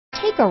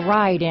Take a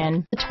ride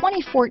in the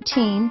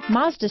 2014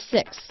 Mazda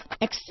 6.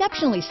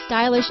 Exceptionally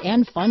stylish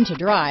and fun to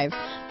drive,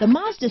 the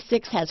Mazda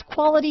 6 has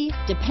quality,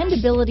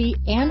 dependability,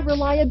 and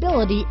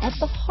reliability at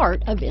the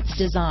heart of its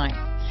design.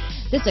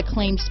 This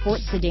acclaimed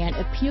sports sedan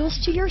appeals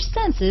to your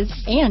senses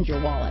and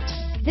your wallet.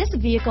 This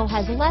vehicle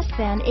has less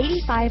than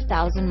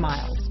 85,000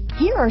 miles.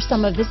 Here are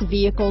some of this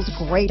vehicle's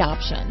great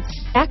options: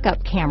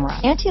 backup camera,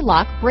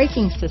 anti-lock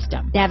braking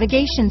system,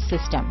 navigation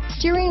system,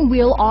 steering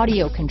wheel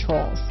audio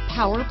controls,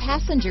 power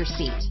passenger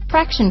seat,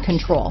 traction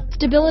control,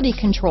 stability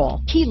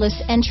control,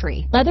 keyless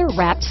entry,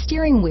 leather-wrapped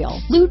steering wheel,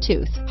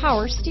 Bluetooth,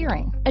 power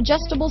steering,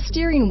 adjustable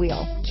steering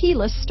wheel,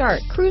 keyless start,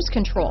 cruise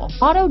control,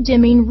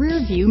 auto-dimming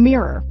rear-view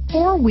mirror,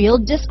 four-wheel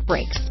disc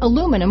brakes,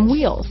 aluminum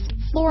wheels,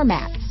 floor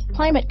mats,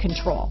 climate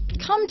control.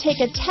 Come take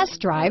a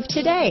test drive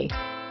today.